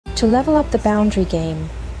To level up the boundary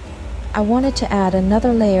game, I wanted to add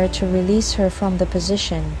another layer to release her from the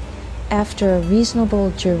position after a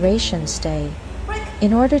reasonable duration stay.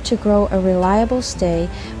 In order to grow a reliable stay,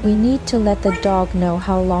 we need to let the dog know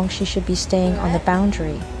how long she should be staying on the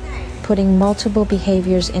boundary, putting multiple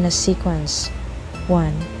behaviors in a sequence.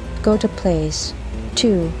 1. Go to place.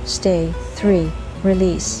 2. Stay. 3.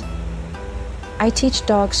 Release. I teach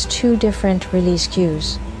dogs 2 different release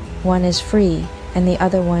cues. One is free and the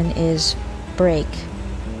other one is break.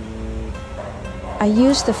 I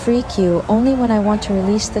use the free cue only when I want to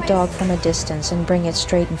release the dog from a distance and bring it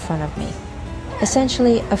straight in front of me.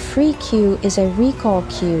 Essentially, a free cue is a recall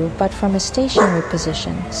cue but from a stationary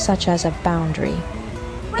position, such as a boundary.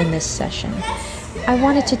 In this session, I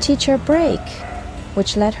wanted to teach her break,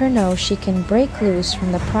 which let her know she can break loose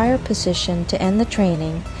from the prior position to end the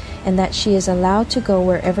training and that she is allowed to go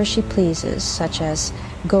wherever she pleases, such as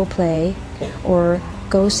go play or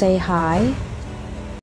go say hi